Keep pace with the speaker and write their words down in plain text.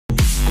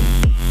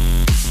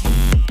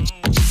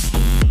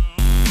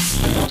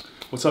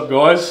What's up,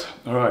 guys?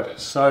 All right,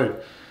 so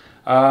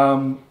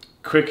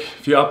quick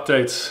few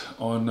updates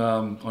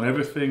on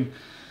everything.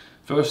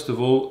 First of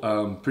all,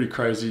 pretty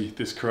crazy.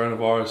 This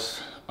coronavirus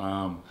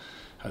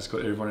has got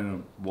everyone in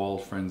a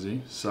wild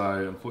frenzy.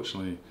 So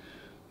unfortunately,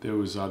 there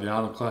was the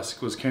Arnold Classic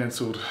was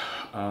cancelled,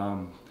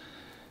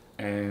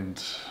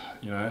 and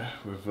you know,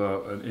 with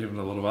and even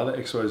a lot of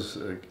other expos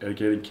are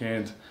getting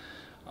canned.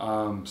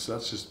 So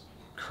that's just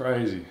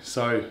crazy.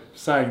 So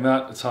saying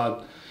that, it's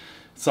hard.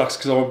 It sucks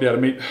because I won't be able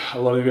to meet a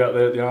lot of you out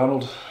there at the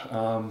Arnold,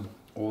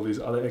 all these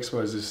other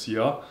expos this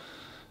year.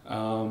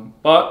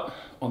 But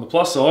on the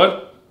plus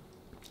side,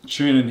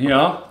 tune in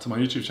here to my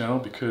YouTube channel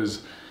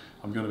because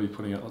I'm going to be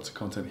putting out lots of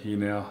content here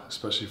now,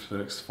 especially for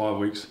the next 5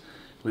 weeks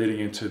leading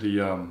into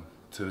the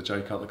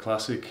J Cutler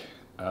Classic.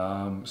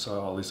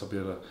 So at least I'll be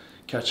able to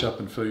catch up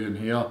and fill you in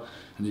here,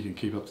 and you can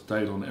keep up to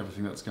date on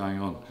everything that's going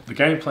on. The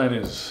game plan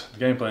is to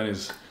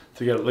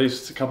get at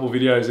least a couple of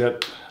videos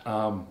out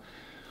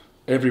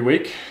every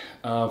week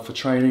for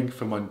training,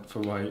 for my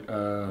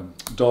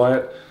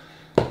diet,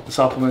 the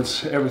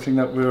supplements, everything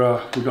that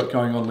we've got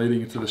going on leading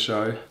into the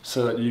show,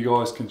 so that you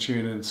guys can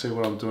tune in and see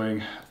what I'm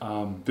doing.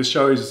 This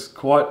show is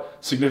quite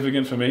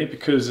significant for me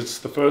because it's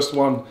the first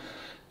one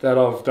that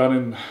I've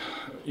done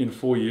in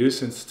 4 years,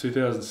 since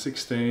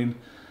 2016.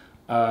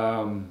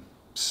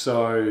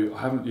 So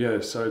I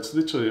haven't, so it's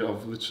literally,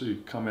 I've literally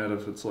come out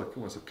of, it's like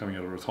almost like coming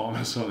out of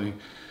retirement or something.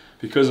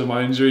 Because of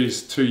my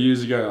injuries 2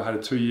 years ago, I had a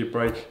 2-year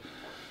break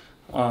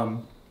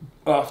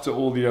after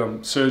all the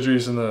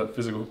surgeries and the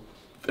physical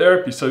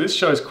therapy. So this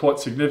show is quite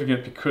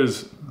significant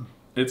because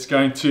it's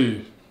going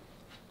to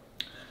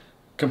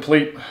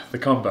complete the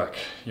comeback.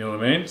 You know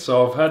what I mean?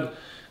 So I've had,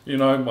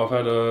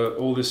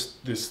 all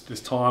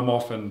this time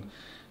off and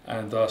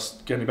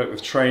getting back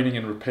with training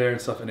and repair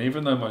and stuff. And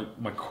even though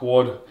my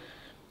quad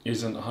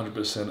isn't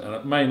 100%, and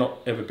it may not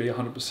ever be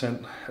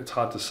 100%, it's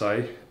hard to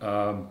say.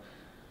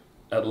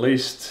 At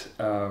least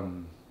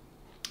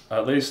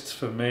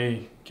for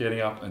me,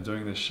 getting up and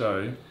doing this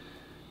show,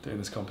 doing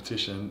this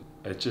competition,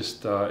 it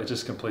just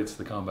completes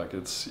the comeback.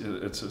 It's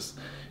just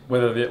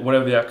whatever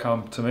the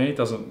outcome to me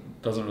doesn't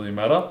really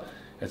matter.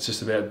 It's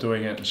just about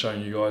doing it and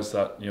showing you guys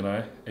that,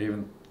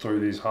 even through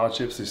these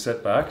hardships, these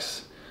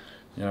setbacks,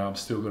 I'm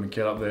still going to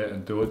get up there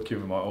and do it,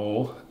 give it my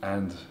all,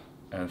 and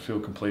feel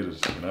completed.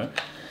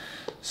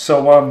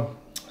 So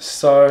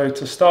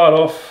to start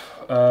off.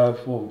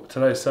 Well,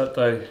 today's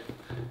Saturday,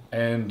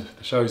 and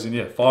the show's in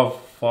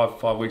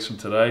 5 weeks from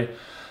today.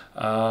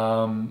 So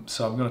I'm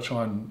going to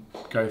try and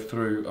go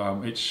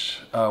through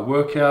each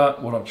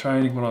workout, what I'm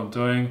training, what I'm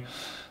doing.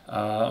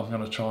 I'm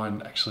going to try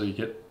and actually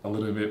get a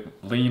little bit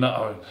leaner.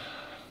 I'll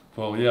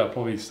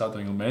probably start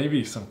doing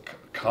maybe some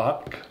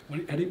what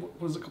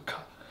is it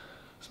called?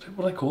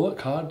 What do they call it?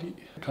 Cardio.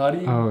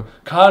 Oh.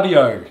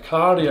 Cardio.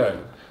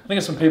 I think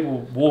it's some people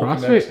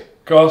walking.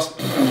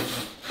 CrossFit.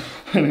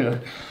 Anyway.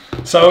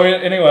 So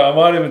anyway, I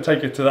might even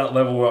take it to that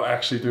level where I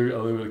actually do a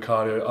little bit of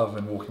cardio other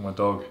than walking my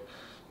dog.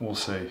 We'll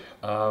see.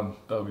 That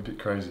would be a bit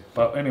crazy.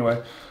 But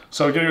anyway,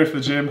 so getting ready for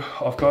the gym.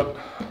 I've got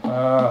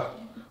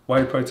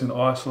whey protein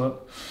isolate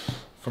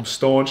from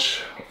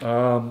Staunch.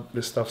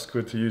 This stuff's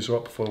good to use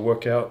right before the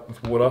workout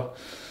with water.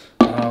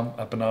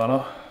 A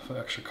banana for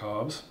extra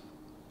carbs.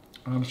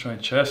 I'm going to train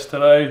chest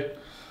today.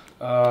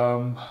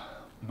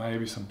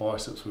 Maybe some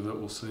biceps with it,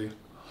 we'll see.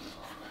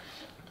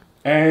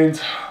 And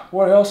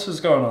what else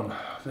is going on?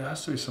 There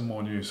has to be some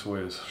more news for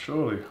you,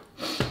 surely.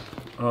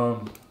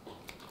 I'm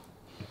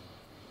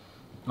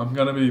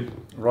going to be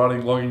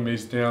logging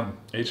these down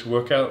each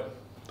workout,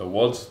 the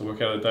WODs, the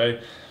workout of the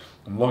day.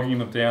 I'm logging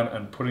them down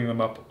and putting them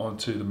up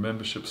onto the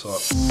membership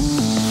site.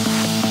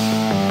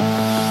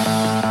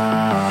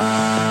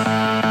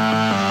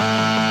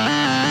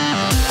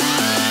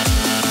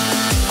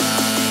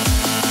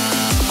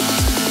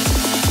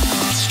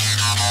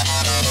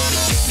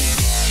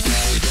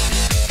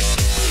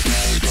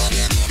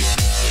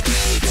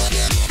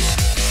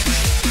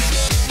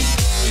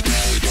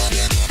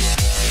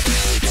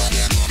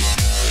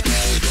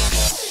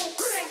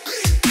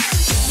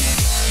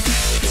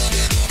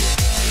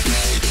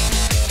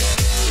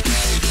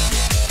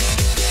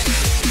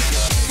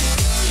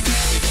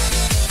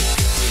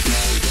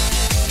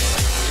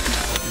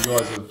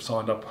 Guys have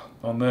signed up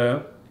on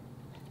there.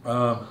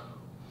 I'll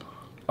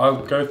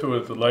go through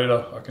it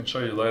later. I can show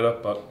you later,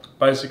 but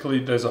basically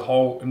there's a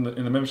whole in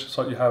the membership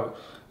site. You have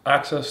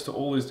access to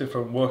all these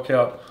different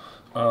workout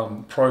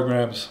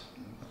programs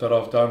that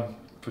I've done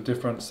for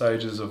different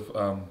stages of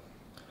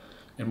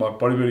in my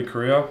bodybuilding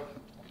career.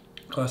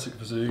 Classic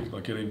physique,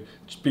 like getting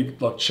big,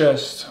 like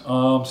chest,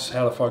 arms,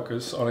 how to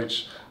focus on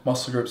each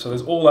muscle group. So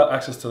there's all that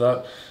access to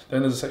that.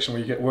 Then there's a section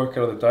where you get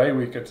workout of the day,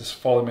 where you get to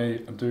follow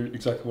me and do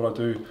exactly what I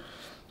do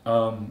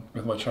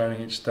with my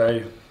training each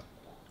day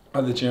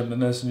at the gym. Then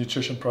there's a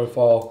nutrition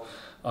profile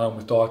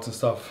with diets and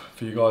stuff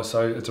for you guys.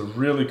 So it's a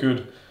really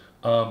good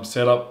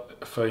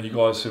setup for you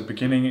guys who are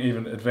beginning,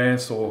 even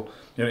advanced, or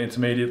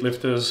intermediate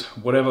lifters,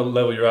 whatever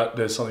level you're at.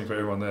 There's something for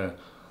everyone there.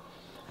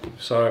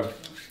 So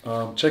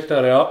check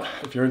that out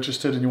if you're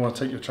interested and you want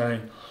to take your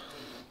training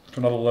to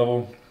another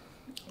level.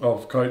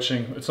 of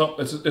coaching.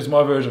 It's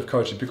my version of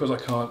coaching because I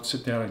can't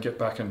sit down and get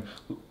back and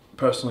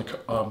personally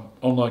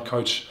online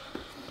coach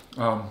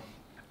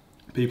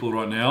people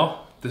right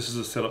now. This is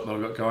a setup that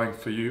I've got going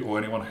for you or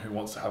anyone who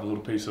wants to have a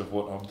little piece of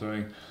what I'm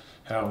doing,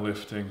 how I'm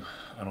lifting,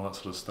 and all that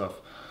sort of stuff.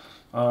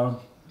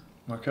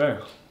 Okay,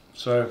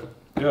 so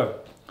yeah,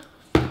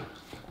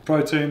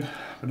 protein,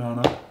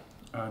 banana,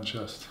 and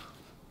chest,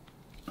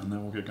 and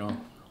then we'll get going.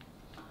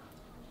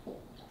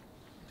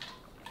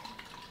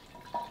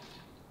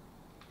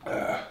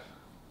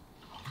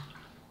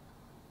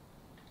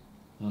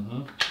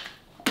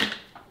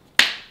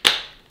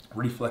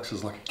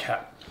 Reflexes like a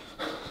cat.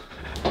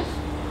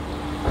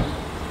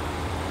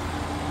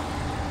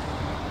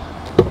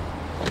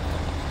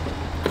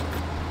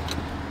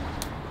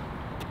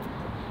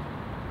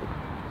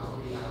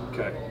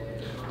 Okay,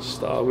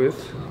 start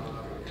with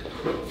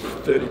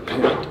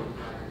 30-pound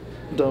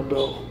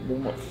dumbbell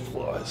warm-up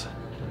flies.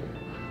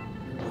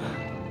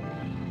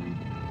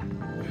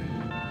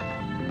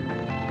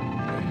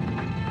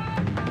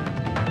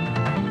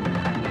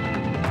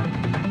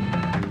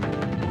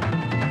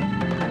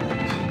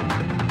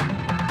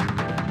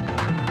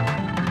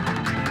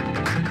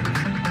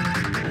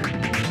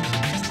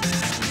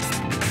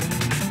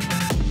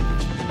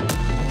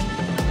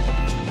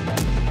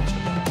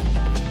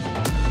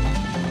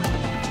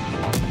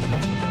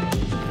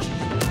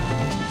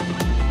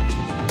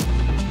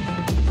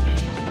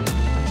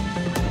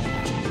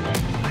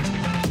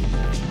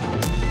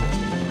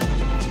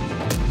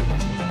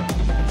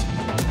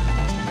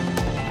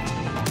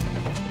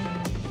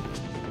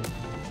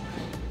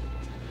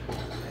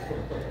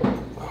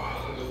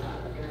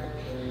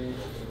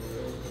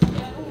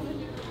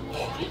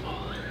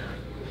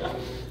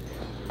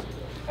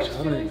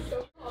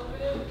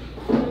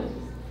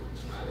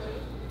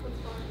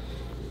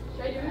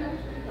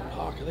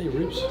 Are they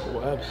ribs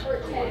or abs?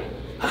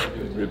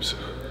 Ribs.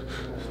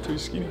 Too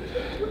skinny.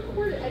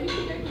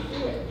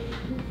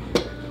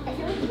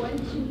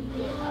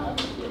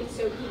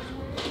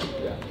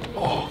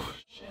 Oh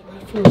shit,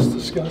 that feels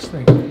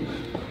disgusting.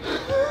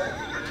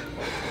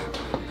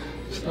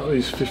 It's not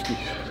these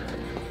 50s.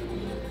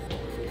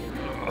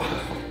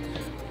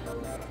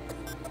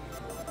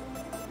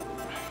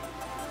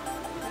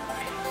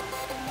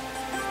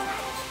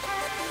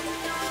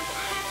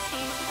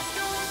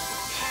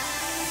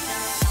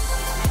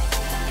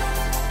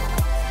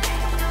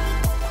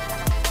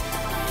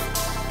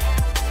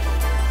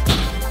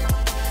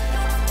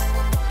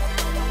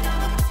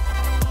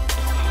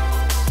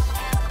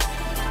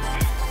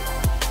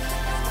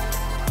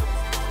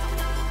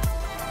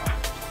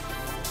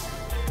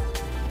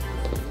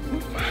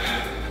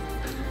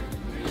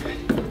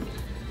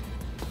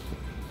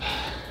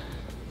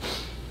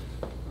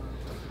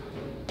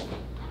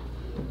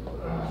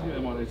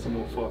 Some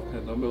more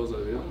 5-pound dumbbells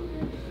over here.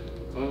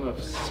 I don't know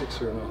if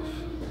 6 are enough.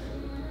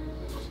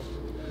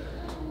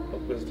 Oh,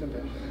 there's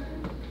 10-pound.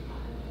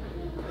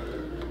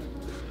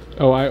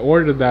 Oh, I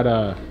ordered that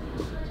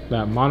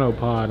that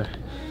monopod.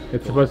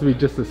 It's supposed to be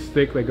just a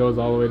stick that goes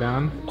all the way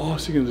down. Oh,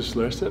 so you can just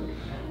rest it?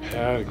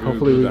 How good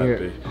hopefully would we that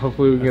can be?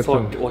 hopefully we can it's get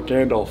like, some. like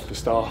Gandalf, the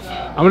staff.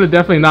 I'm gonna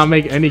definitely not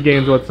make any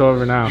gains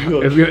whatsoever now.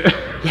 It's gonna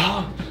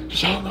Thou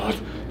shall not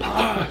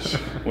pass.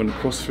 When the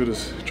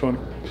CrossFitters trying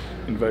to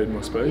invade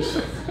my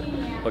space,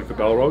 like the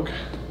Balrog,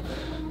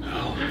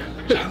 thou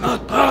shall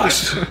not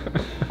pass.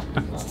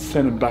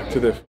 Send them back to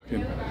their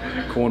fucking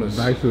corners.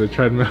 Back to the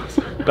treadmills.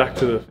 Back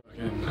to the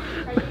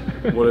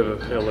fucking whatever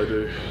the hell they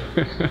do.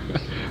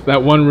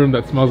 That one room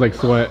that smells like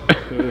sweat.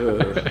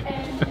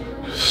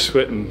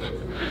 Sweating.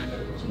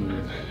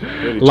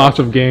 Lots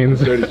of gains.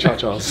 Dirty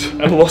cha-chas.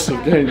 And lots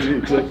of gains, yeah,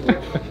 exactly.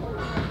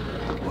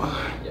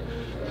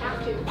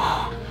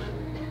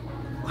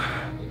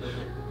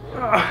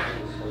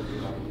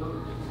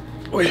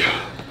 Oh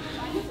yeah.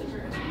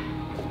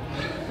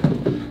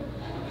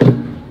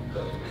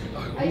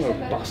 I'm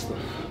gonna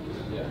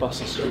bust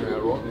the string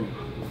out right now.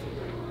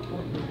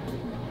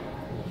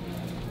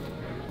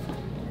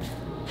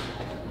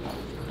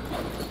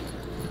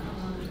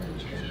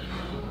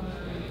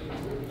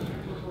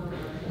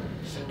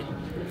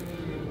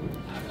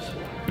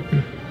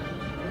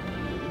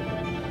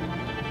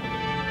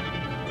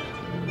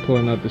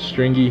 Pulling out the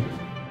stringy.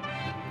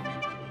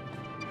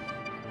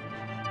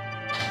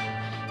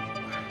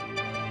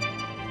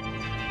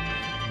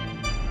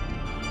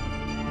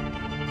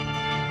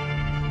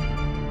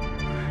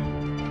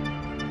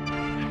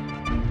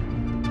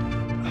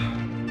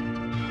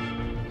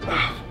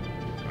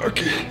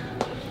 Okay.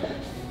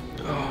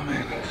 Oh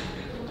man.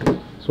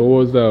 So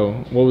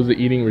what was the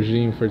eating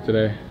regime for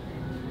today?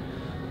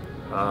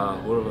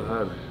 What have I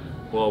had?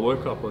 Well, I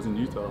woke up, I was in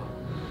Utah,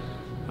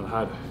 and I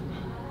had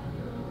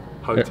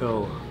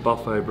hotel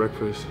buffet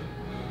breakfast,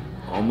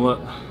 omelette,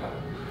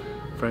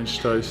 French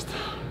toast,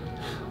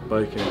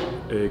 bacon,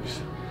 eggs,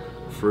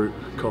 fruit,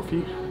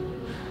 coffee,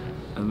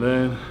 and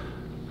then,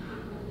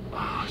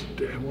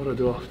 damn, what did I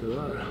do after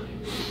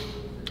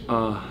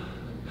that?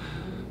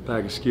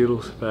 Bag of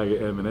Skittles, bag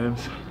of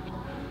M&Ms,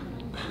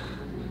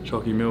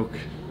 chalky milk,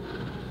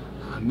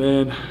 And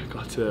then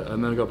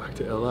I got back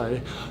to LA.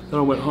 Then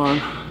I went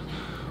home,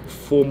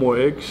 4 more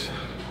eggs,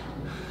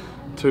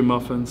 2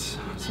 muffins,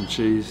 some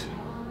cheese,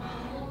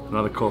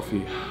 another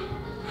coffee.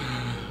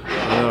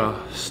 And then I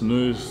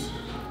snoozed,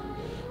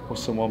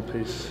 watched some One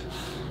Piece,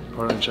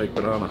 protein shake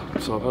banana.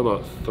 So I've had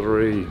like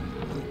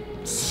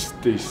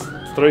these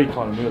 3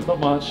 kind of meals, not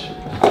much,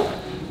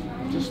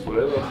 just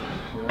whatever.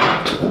 You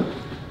know.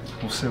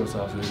 We'll see what's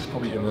after this,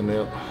 probably in and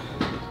out.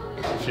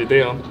 If you're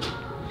down.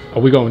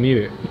 Are we gonna need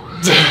it?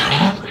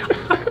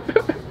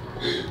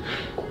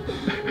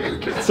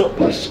 Get so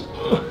much.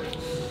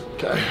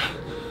 Okay,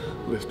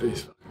 lift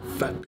these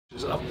fat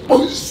bitches up.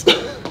 Boost.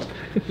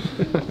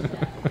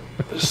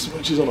 The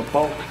switches on a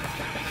bulk.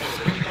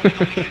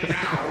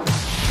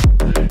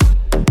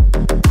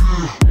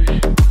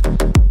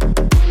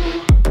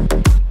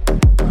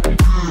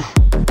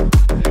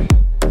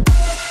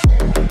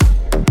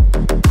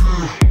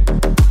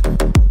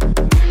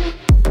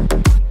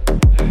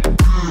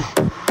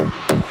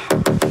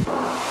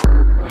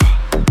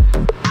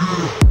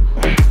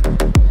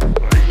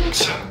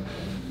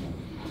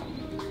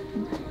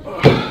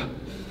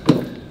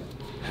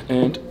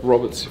 And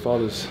Robert's your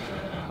father's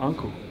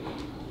uncle,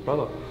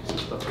 brother,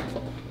 sister.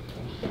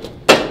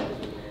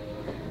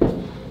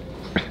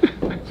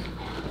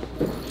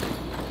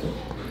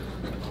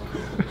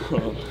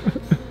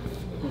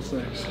 What's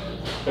next?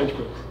 Bench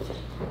press.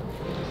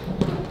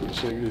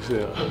 Check this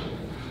out.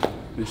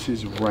 This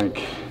is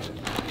rank.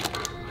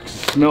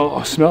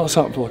 I smelled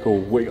something for like a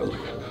week. I was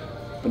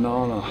like,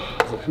 banana.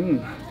 I was like,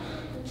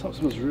 something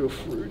smells real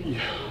fruity.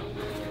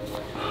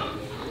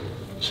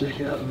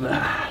 Check out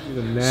that.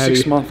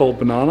 6-month-old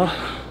banana.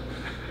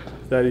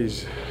 That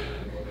is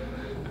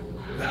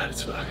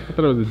fucking. I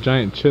thought it was a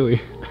giant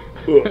chili.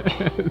 What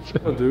do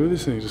I do with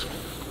this thing? Just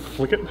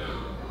flick it?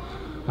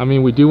 I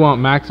mean, we do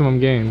want maximum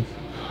gains.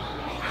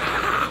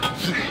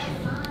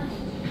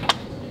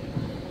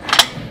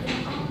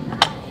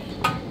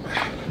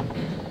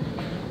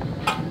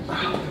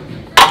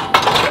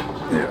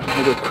 Yeah,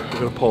 I've got a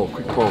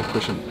quick poll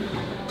question.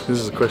 This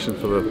is a question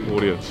for the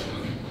audience.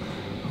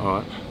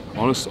 Alright.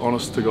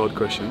 Honest to God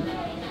question.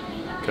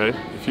 Okay,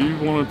 if you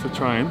wanted to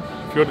train,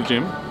 if you're at a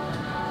gym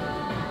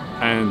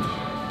and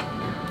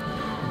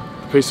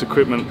the piece of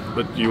equipment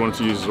that you wanted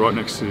to use is right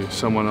next to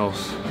someone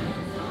else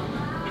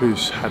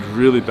who's had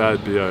really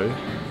bad BO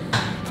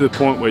to the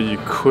point where you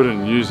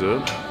couldn't use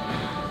it,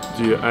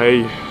 do you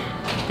A,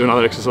 do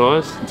another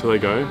exercise until they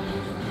go,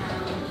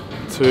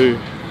 2,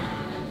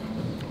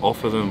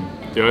 offer them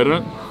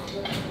deodorant,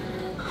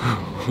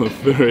 or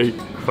 3,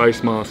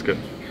 face mask it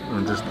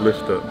and just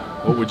lift it?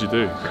 What would you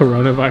do?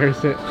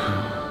 Coronavirus it.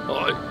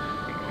 Oh,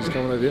 he's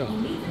coming over here.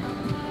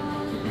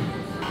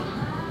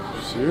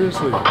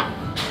 Seriously. I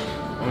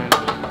mean,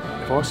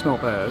 if I smell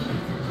bad,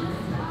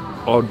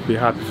 I'd be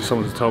happy for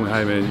someone to tell me,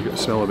 hey man, you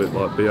smell a bit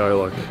like BO,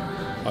 like,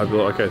 I'd be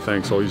like, okay,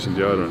 thanks, I'll use some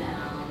deodorant.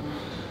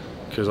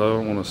 Because I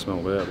don't want to smell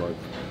bad, like,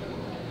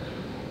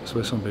 I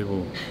swear some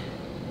people,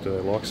 do they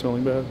like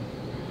smelling bad?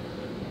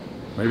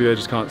 Maybe they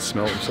just can't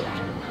smell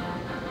themselves.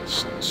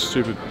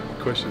 Stupid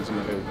questions in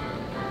their head.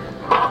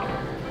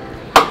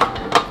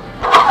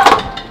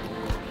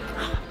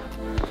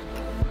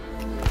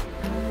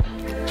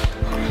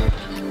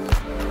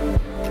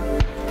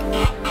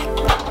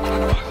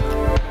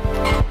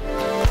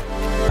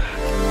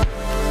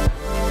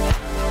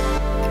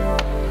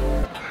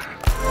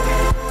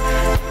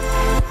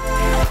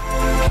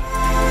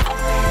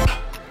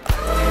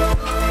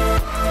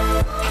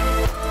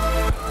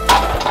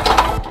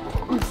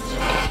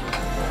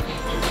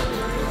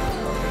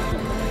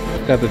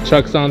 Got the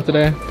Chucks on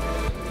today.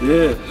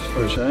 Yeah,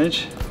 for a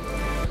change.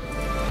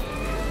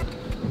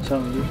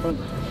 Something different.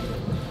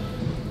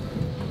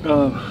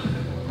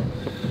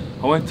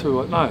 I went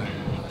to, I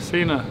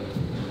seen a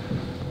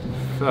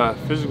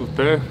physical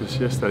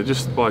therapist yesterday,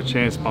 just by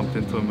chance bumped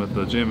into him at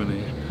the gym, and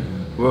he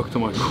worked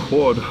on my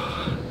quad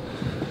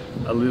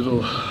a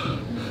little,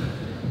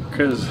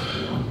 because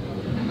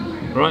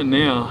right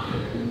now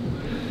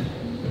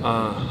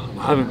I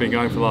haven't been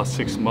going for the last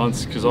 6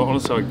 months because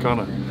honestly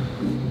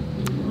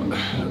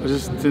I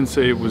just didn't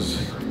see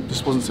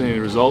just wasn't seeing any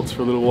results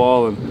for a little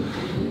while, and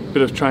a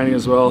bit of training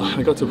as well.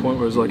 And it got to a point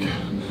where it was like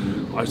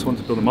I just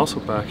wanted to build a muscle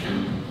back,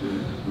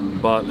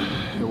 but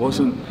it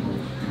wasn't,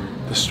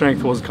 the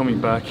strength wasn't coming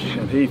back,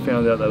 and he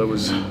found out that it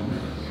was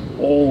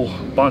all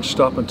bunched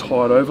up and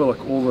tied over,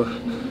 like all the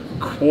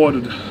quad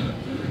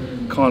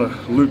had kind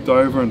of looped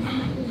over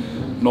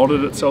and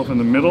knotted itself in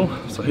the middle.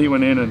 So he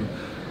went in and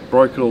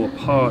broke it all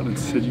apart and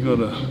said, you got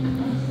to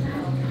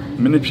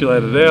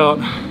manipulate it out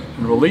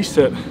and release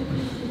it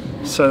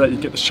so that you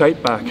get the shape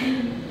back,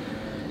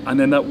 and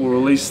then that will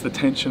release the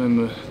tension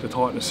and the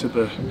tightness at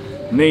the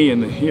knee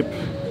and the hip,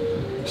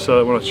 so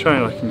that when I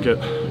train I can get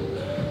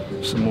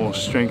some more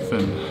strength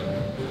and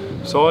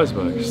size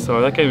back. So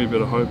that gave me a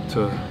bit of hope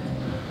to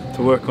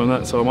work on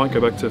that. So I might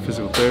go back to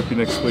physical therapy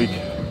next week,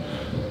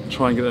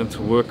 try and get them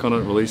to work on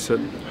it, release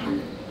it.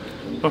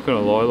 I'm not gonna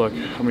lie, like,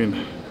 I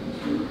mean,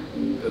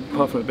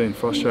 apart from it being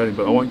frustrating,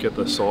 but I won't get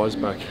the size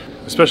back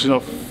especially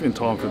not in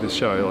time for this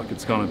show. Like,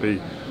 it's going to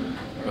be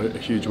a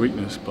huge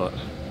weakness, but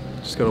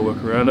just got to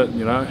work around it,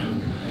 you know.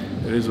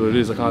 It is what it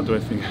is. I can't do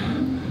anything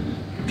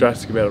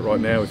drastic about it right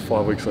now with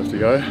 5 weeks left to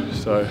go,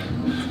 so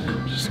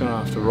just going to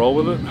have to roll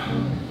with it.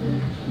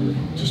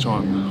 Just try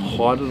and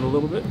hide it a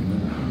little bit, and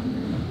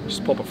then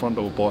just pop a front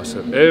double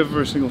bicep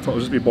every single time. It'll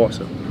just be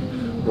bicep,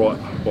 right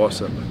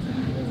bicep,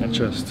 and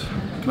chest,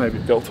 maybe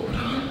deltoid.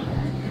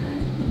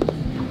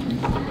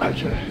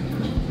 Okay,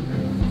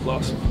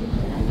 last one.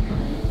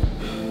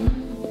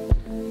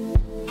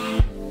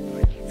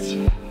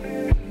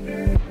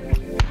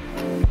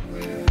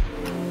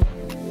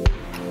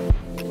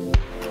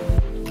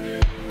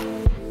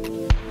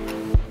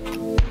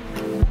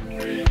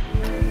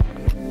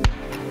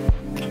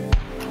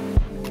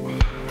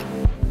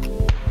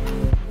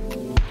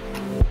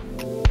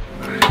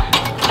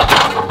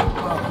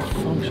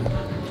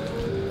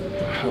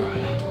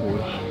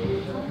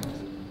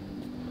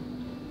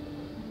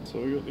 So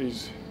we got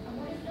these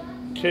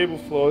cable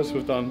flies.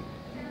 We've done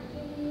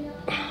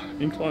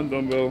incline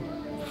dumbbell,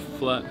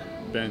 flat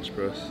bench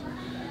press.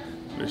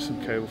 There's some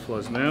cable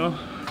flies now.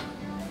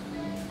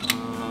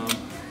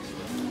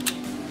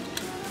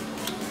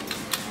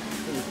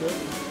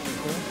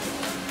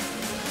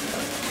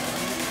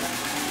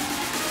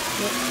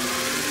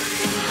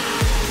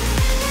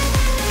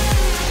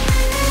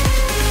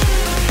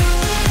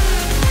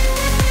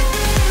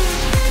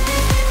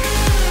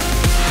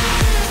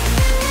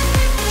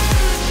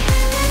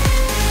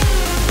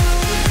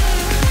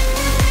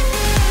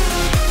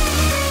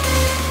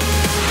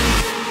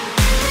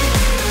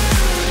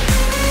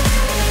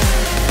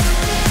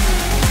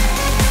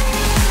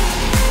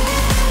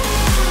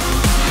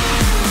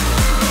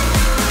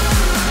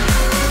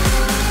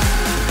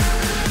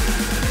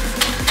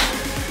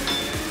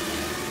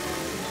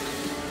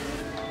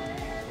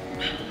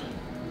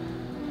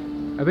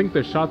 I think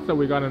the shots that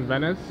we got in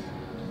Venice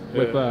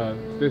with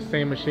this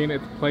same machine,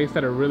 it's placed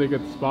at a really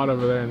good spot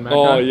over there in Mecca.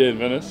 Oh yeah, in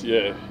Venice,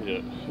 yeah,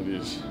 it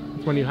is.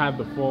 It's when you had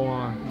the full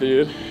on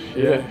beard.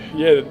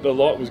 Yeah, the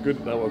light was good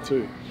at that one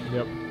too.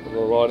 Yep. The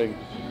lighting.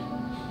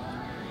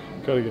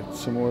 Gotta get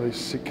some more of these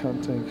sick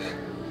cunt things.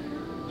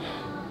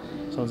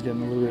 Someone's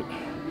getting a little bit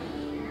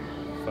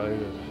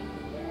faded.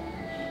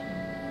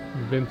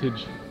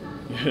 Vintage.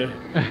 Yeah.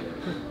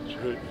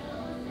 True.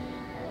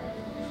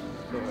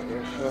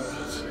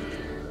 Let's see.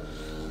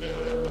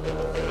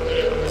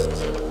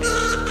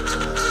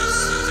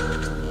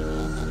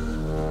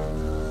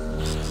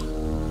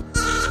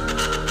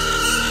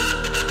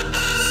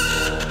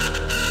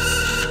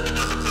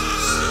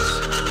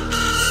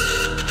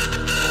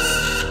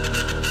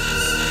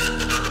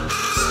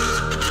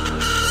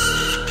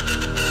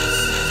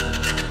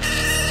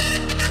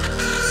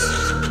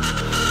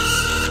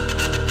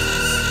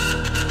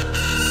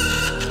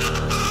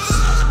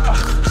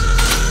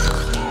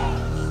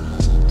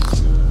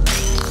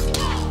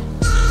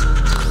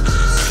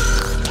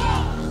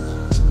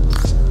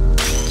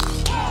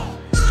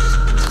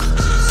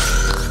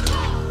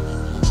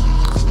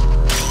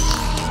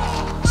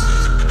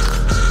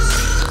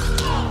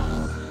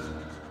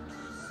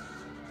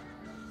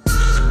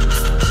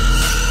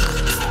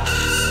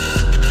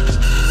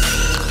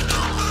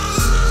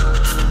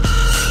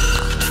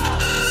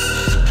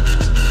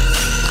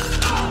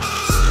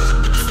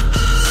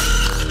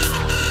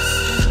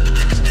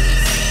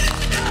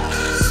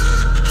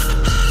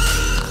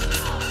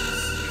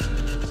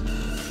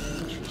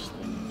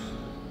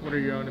 What are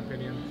your own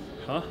opinions?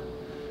 Huh?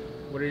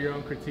 What are your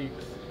own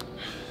critiques?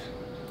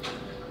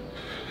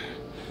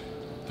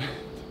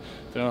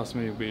 Don't ask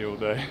me, it'll be all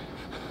day.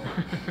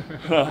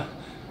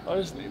 I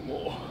just need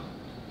more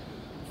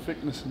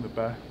thickness in the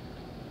back.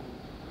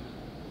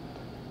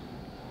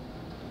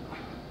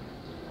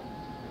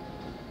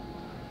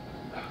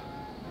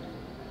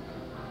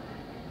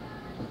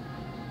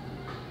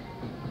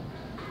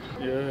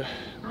 Yeah,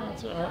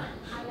 that's alright.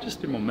 Just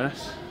a bit more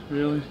mass,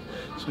 really.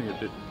 Just want to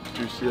get a bit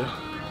juicier.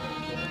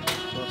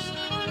 Plus.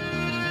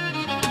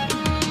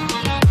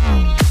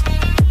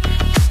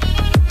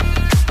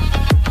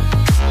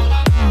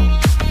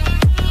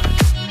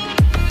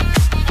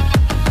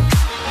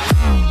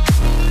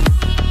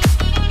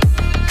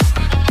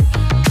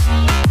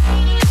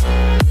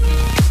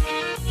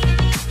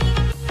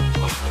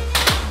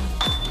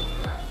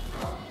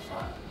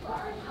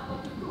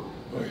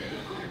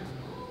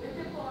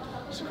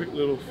 Just a quick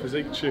little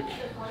physique check.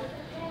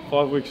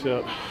 5 weeks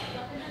out,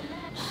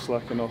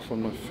 slacking off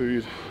on my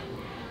food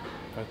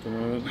at the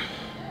moment.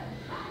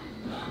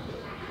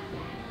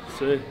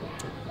 See,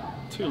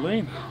 too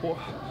lean. What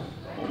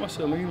am I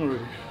so lean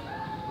already?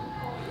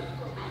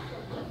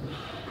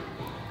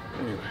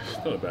 Anyway, it's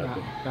not a bad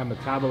thing. That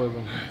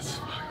metabolism. It's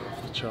fucking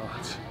off the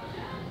charts.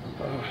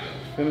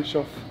 Finish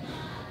off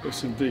with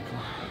some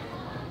decline.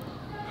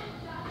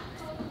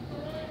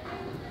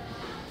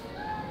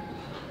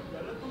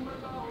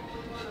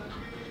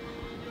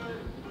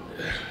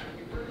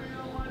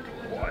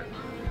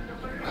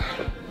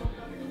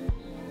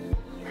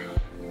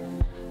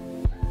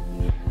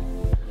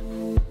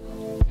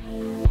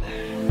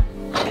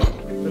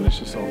 Finish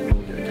this off and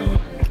we'll get going.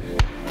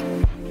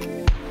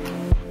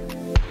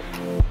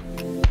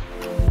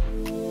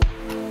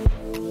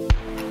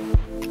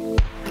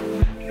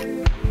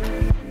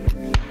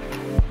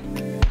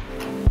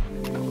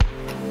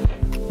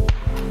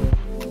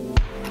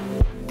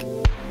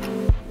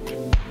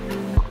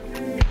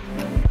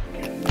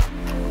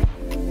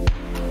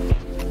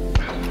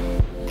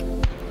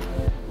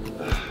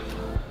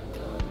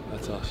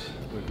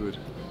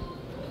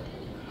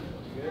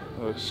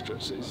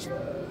 stretch these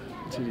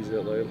titties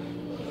out later.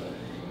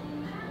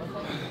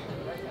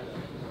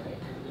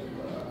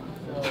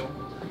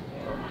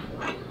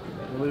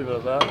 We'll leave it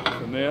at that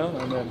for now,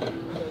 and then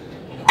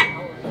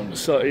I'm going to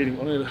start eating.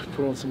 I need to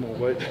put on some more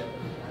weight.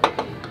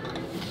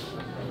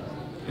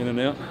 In and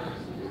out.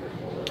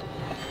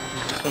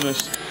 Just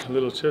finished a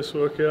little chest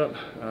workout,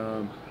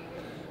 and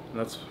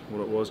that's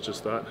what it was,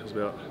 just that. It was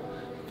about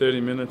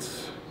 30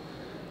 minutes,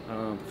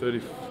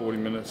 30-40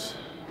 minutes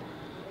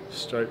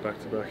straight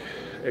back-to-back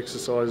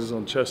exercises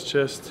on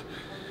chest,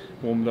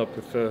 warmed up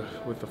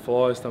with the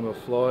flies, dumbbell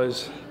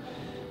flies,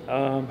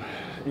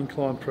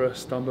 incline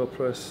press, dumbbell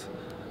press,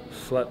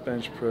 flat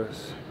bench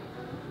press,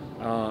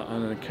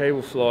 and then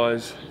cable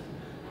flies,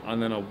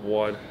 and then a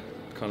wide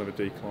kind of a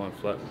decline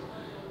flat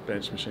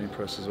bench machine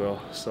press as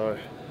well. So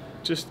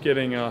just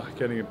getting a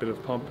bit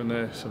of pump in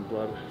there, some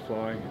blood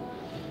flowing.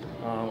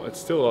 It's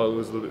still, I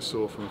was a little bit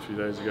sore from a few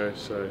days ago,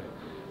 so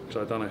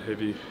I've done a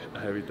heavy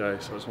day,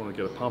 so I just want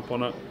to get a pump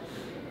on it.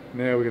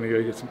 Now we're going to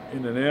go get some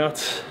in and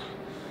out.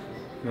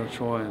 I'm going to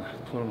try and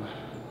put on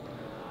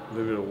a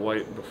little bit of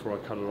weight before I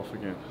cut it off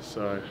again.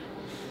 So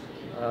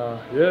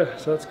yeah,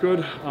 so that's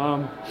good.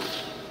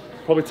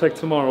 Probably take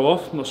tomorrow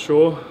off, I'm not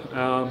sure.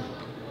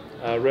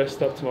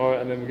 Rest up tomorrow,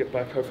 and then we'll get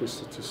back hopefully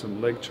to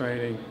some leg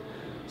training,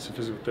 some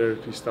physical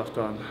therapy stuff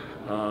done,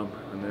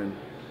 and then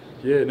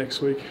yeah,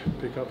 next week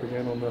pick up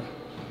again on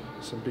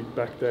some big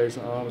back days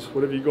and arms.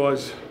 Whatever you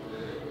guys,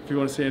 if you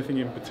want to see anything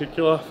in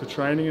particular for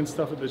training and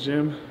stuff at the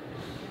gym,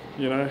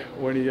 you know,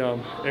 or any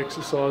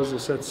exercises or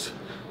sets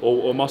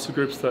or muscle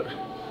groups that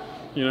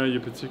you know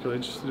you're particularly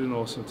interested in,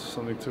 or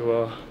something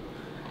to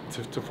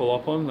follow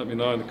up on, let me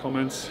know in the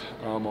comments.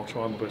 I'll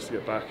try my best to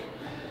get back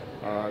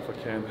if I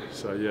can.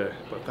 So yeah,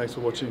 but thanks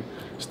for watching.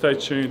 Stay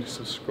tuned,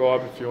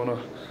 subscribe if you want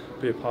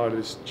to be a part of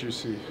this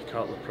juicy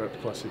Cartlet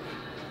Prep Classic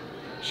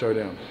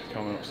showdown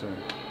coming up soon.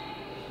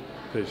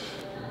 Peace.